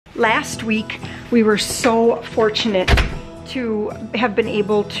Last week, we were so fortunate to have been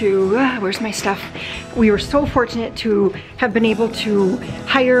able to, where's my stuff? We were so fortunate to have been able to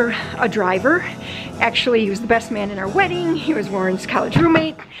hire a driver. Actually, he was the best man in our wedding. He was Warren's college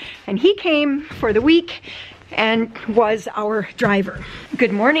roommate, and he came for the week and was our driver.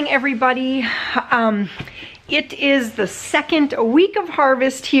 Good morning, everybody. It is the second week of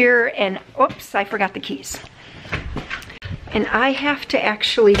harvest here, and oops, I forgot the keys. And I have to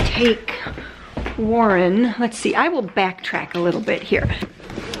actually take Warren, let's see, I will backtrack a little bit here,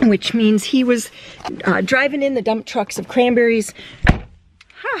 which means he was driving in the dump trucks of cranberries,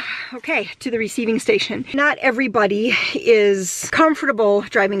 okay, to the receiving station. Not everybody is comfortable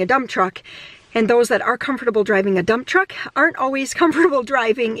driving a dump truck, and those that are comfortable driving a dump truck aren't always comfortable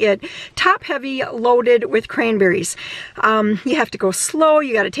driving it top heavy, loaded with cranberries. You have to go slow,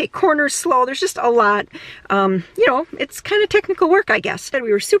 you gotta take corners slow, there's just a lot. You know, it's kind of technical work, I guess.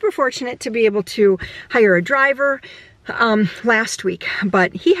 We were super fortunate to be able to hire a driver last week,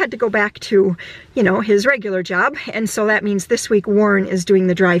 but he had to go back to, you know, his regular job, and so that means this week Warren is doing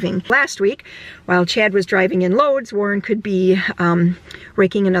the driving. Last week, while Chad was driving in loads, Warren could be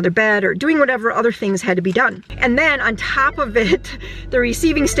raking another bed or doing whatever other things had to be done. And then on top of it, the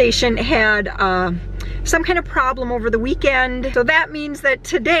receiving station had some kind of problem over the weekend. So that means that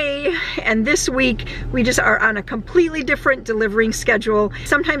today and this week, we just are on a completely different delivering schedule.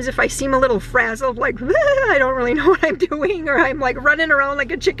 Sometimes if I seem a little frazzled, like, I don't really know what I'm doing, or I'm like running around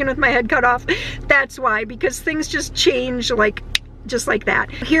like a chicken with my head cut off, that's why, because things just change like just like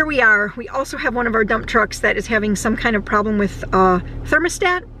that. Here we are. We also have one of our dump trucks that is having some kind of problem with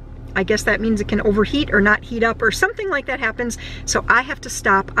thermostat. I guess that means it can overheat or not heat up or something like that happens. So I have to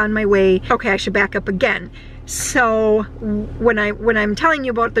stop on my way. Okay, I should back up again. So when I'm telling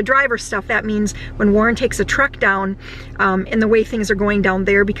you about the driver stuff, that means when Warren takes a truck down and the way things are going down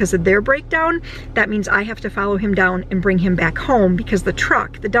there because of their breakdown, that means I have to follow him down and bring him back home, because the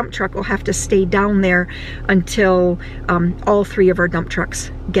dump truck will have to stay down there until all three of our dump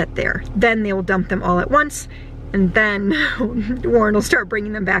trucks get there. Then they will dump them all at once, and then Warren will start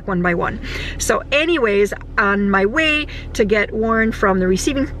bringing them back one by one. So anyways, on my way to get Warren from the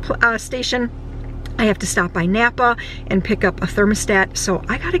receiving station, I have to stop by Napa and pick up a thermostat, so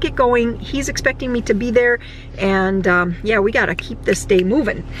I gotta get going. He's expecting me to be there, and yeah, we gotta keep this day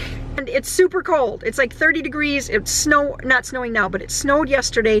moving. And it's super cold. It's like 30 degrees. It's not snowing now, but it snowed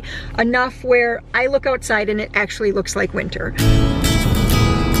yesterday enough where I look outside and it actually looks like winter.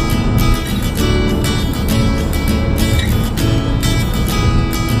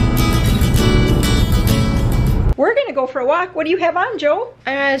 We're gonna go for a walk. What do you have on, Joe?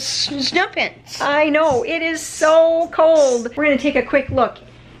 Snow pants. I know, it is so cold. We're gonna take a quick look.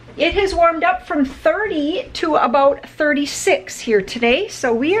 It has warmed up from 30 to about 36 here today.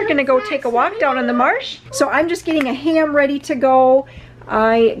 So we are gonna go take a walk down in the marsh. So I'm just getting a ham ready to go.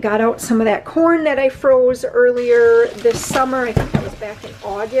 I got out some of that corn that I froze earlier this summer. I think that was back in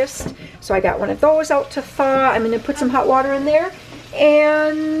August. So I got one of those out to thaw. I'm gonna put some hot water in there,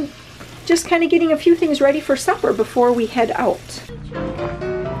 and just kind of getting a few things ready for supper before we head out.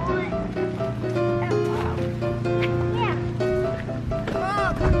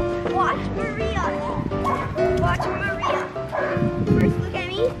 Watch Maria. Watch Maria. First look at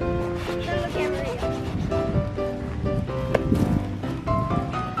me, then look at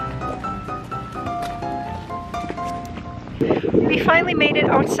Maria. We finally made it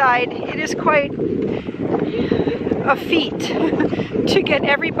outside. It is quite a feat to get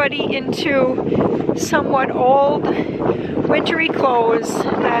everybody into somewhat old wintry clothes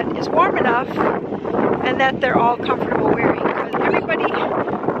that is warm enough and that they're all comfortable wearing. But everybody,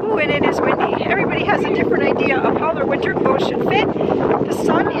 ooh, and it is windy, everybody has a different idea of how their winter clothes should fit. The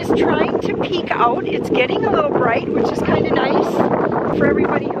sun is trying to peek out. It's getting a little bright, which is kind of nice for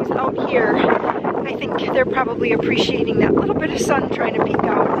everybody who's out here. I think they're probably appreciating that little bit of sun trying to peek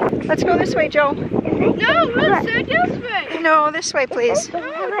out. Let's go this way, Joe. No, let's go this way. No, this way, please.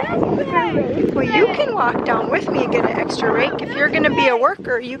 Well, you can walk down with me and get an extra rake. If you're going to be a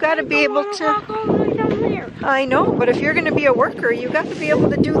worker, you got to be able to... I know, but if you're going to be a worker, you got to be able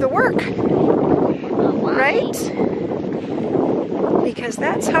to do the work. Right? Because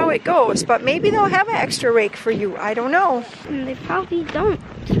that's how it goes. But maybe they'll have an extra rake for you. I don't know. They probably don't.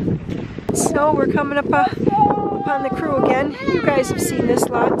 So we're coming up on the crew again. You guys have seen this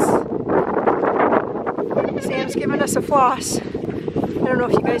lots. Sam's giving us a floss. I don't know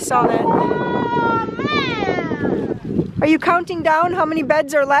if you guys saw that. Oh, man. Are you counting down how many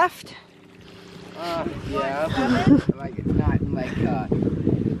beds are left? Yeah, like not like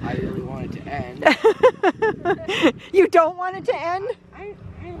I really want it to end. You don't want it to end? I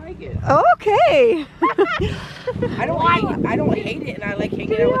like it. Okay. I don't hate it, and I like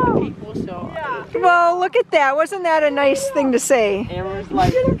hanging out with the people. So. Yeah. Well, look at that. Wasn't that a nice thing to say? Amber's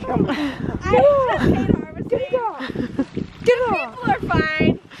like, come on. I just hate harvesting. People are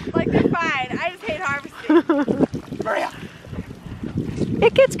fine. Like, they're fine. I just hate harvesting. Maria.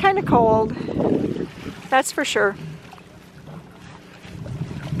 It gets kind of cold. That's for sure.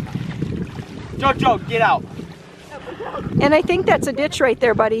 Jojo, get out. And I think that's a ditch right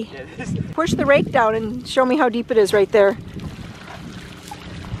there, buddy. Yeah, it is. Push the rake down and show me how deep it is right there.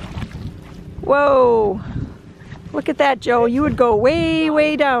 Whoa. Look at that, Joe. You would go way,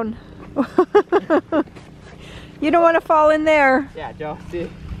 way down. You don't want to fall in there. Yeah, Joe, see?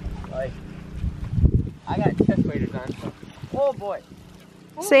 Like, I got chest waders on, so. Oh boy.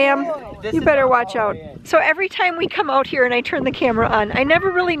 Sam, This you is better all watch the out. way in. So every time we come out here and I turn the camera on, I never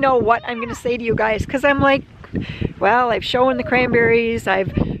really know what I'm going to say to you guys, because I'm like, well, I've shown the cranberries,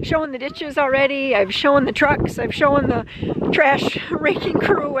 I've shown the ditches already, I've shown the trucks, I've shown the trash raking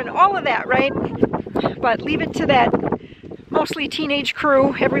crew and all of that, right? But leave it to that mostly teenage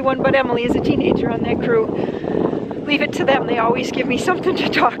crew. Everyone but Emily is a teenager on that crew. Leave it to them. They always give me something to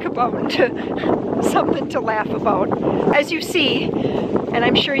talk about and something to laugh about. As you see, and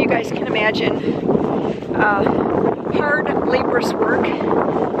I'm sure you guys can imagine, hard, laborious work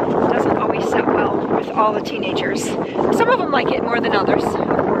doesn't always set well with all the teenagers. Some of them like it more than others, of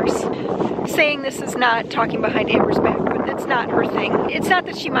course. Saying this is not talking behind Amber's back, but it's not her thing. It's not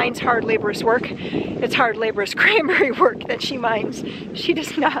that she minds hard, laborious work. It's hard, laborious cranberry work that she minds. She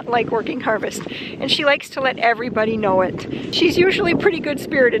does not like working harvest, and she likes to let everybody know it. She's usually pretty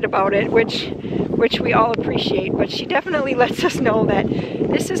good-spirited about it, which we all appreciate, but she definitely lets us know that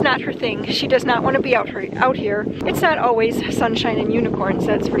this is not her thing. She does not want to be out here. It's not always sunshine and unicorns,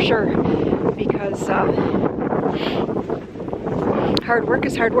 that's for sure, because hard work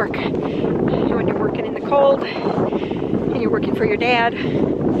is hard work. When you're working in the cold and you're working for your dad,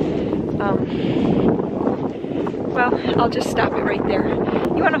 well, I'll just stop it right there.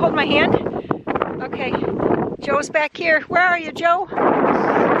 You want to hold my hand? Okay. Joe's back here. Where are you, Joe?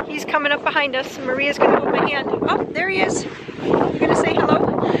 He's coming up behind us. Maria's going to hold my hand. Oh, there he is. You going to say hello?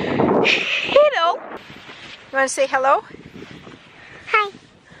 Hello. You want to say hello? Hi.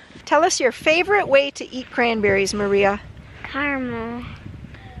 Tell us your favorite way to eat cranberries, Maria. Caramel.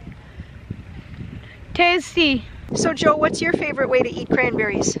 Tasty. So, Joe, what's your favorite way to eat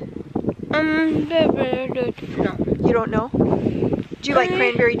cranberries? No. You don't know? Do you like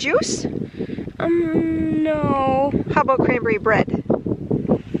cranberry juice? No. How about cranberry bread?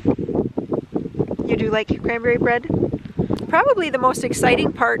 You do like cranberry bread? Probably the most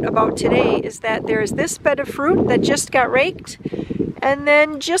exciting part about today is that there's this bed of fruit that just got raked, and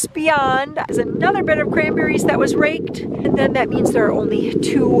then just beyond is another bed of cranberries that was raked, and then that means there are only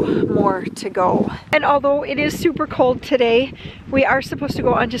 2 more to go. And although it is super cold today, we are supposed to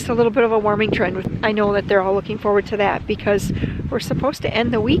go on just a little bit of a warming trend. I know that they're all looking forward to that because we're supposed to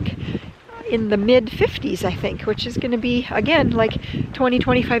end the week in the mid-50s, I think, which is going to be, again, like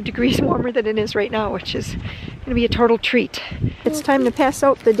 20-25 degrees warmer than it is right now, which is going to be a total treat. It's time to pass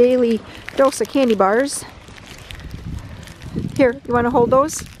out the daily dose of candy bars. Here, you want to hold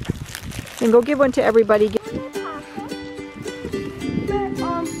those? And go give one to everybody.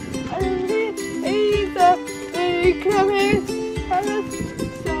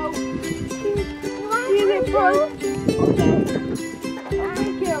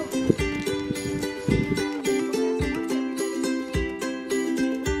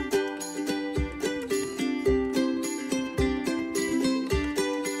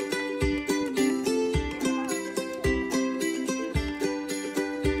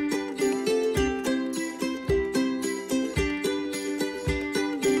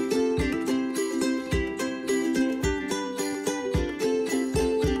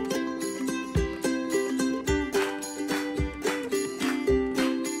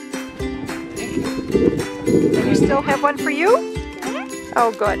 You still have one for you?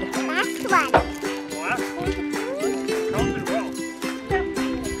 Oh, good. Last one.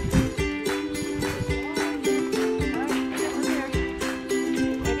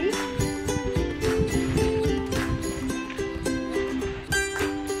 Ready?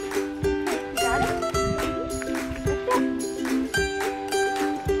 Got it?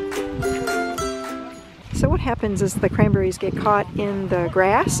 So what happens is the cranberries get caught in the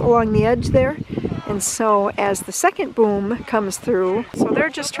grass along the edge there. And so as the second boom comes through, so they're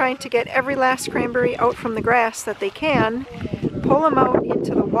just trying to get every last cranberry out from the grass that they can, pull them out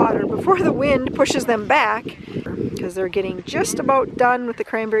into the water before the wind pushes them back, because they're getting just about done with the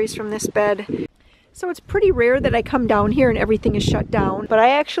cranberries from this bed. So it's pretty rare that I come down here and everything is shut down, but I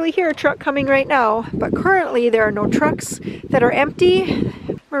actually hear a truck coming right now. But currently there are no trucks that are empty.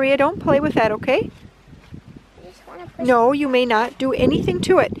 Maria, don't play with that, okay? No, you may not do anything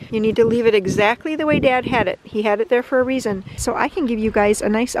to it. You need to leave it exactly the way Dad had it. He had it there for a reason. So I can give you guys a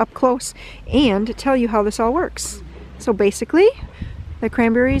nice up close and tell you how this all works. So basically, the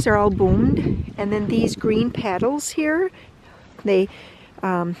cranberries are all boomed, and then these green paddles here,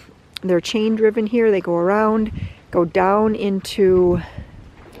 they're chain driven here. They go around, go down into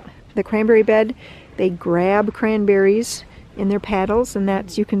the cranberry bed. They grab cranberries in their paddles, and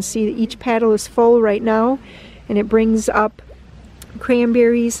that's, you can see each paddle is full right now, and it brings up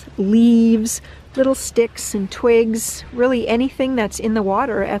cranberries, leaves, little sticks and twigs, really anything that's in the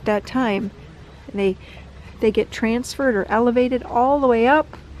water at that time. And they get transferred or elevated all the way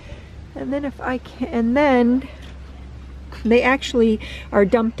up, and then then they actually are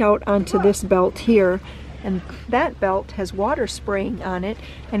dumped out onto this belt here, and that belt has water spraying on it,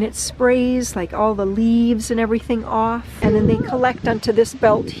 and it sprays like all the leaves and everything off, and then they collect onto this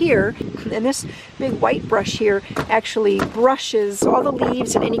belt here, and this big white brush here actually brushes all the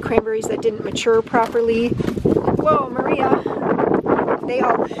leaves and any cranberries that didn't mature properly. Whoa, Maria! They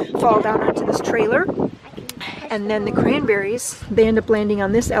all fall down onto this trailer. And then the cranberries, they end up landing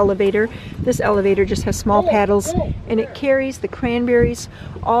on this elevator. This elevator just has small paddles, and it carries the cranberries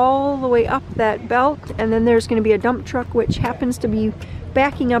all the way up that belt. And then there's going to be a dump truck, which happens to be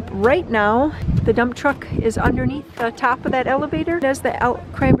backing up right now. The dump truck is underneath the top of that elevator. As the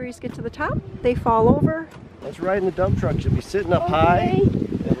cranberries get to the top, they fall over. Let's ride in the dump truck. Should be sitting up high.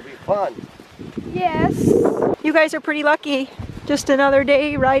 It'll be fun. Yes. You guys are pretty lucky. Just another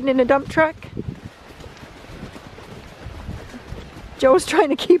day riding in a dump truck. Joe's trying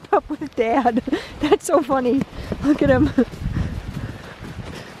to keep up with Dad. That's so funny. Look at him.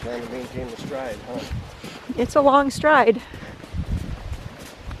 Trying to maintain the stride, huh? It's a long stride.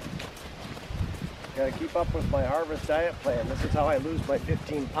 Gotta keep up with my harvest diet plan. This is how I lose my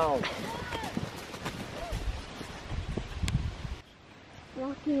 15 pounds.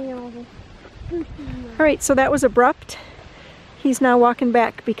 Walking over. All right, so that was abrupt. He's now walking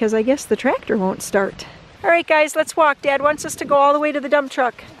back because I guess the tractor won't start. All right, guys, let's walk. Dad wants us to go all the way to the dump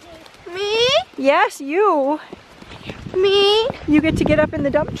truck. Me? Yes, you. Me? You get to get up in the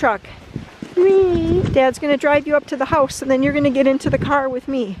dump truck. Me? Dad's gonna drive you up to the house, and then you're gonna get into the car with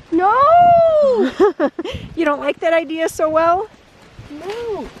me. No! You don't like that idea so well?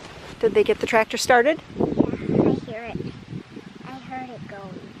 No. Did they get the tractor started? Yeah, I hear it. I heard it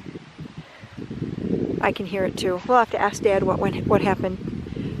going. I can hear it too. We'll have to ask Dad what happened.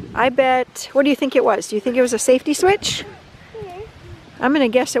 I bet, what do you think it was? Do you think it was a safety switch? I'm gonna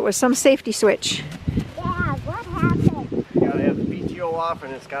guess it was some safety switch. Dad, what happened? You gotta have the PTO off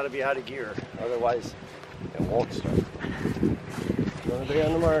and it's gotta be out of gear. Otherwise, it won't start. Another day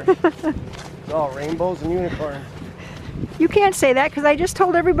on the mark. It's all rainbows and unicorns. You can't say that because I just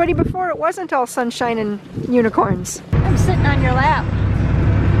told everybody before it wasn't all sunshine and unicorns. I'm sitting on your lap.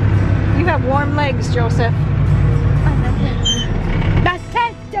 You have warm legs, Joseph. That's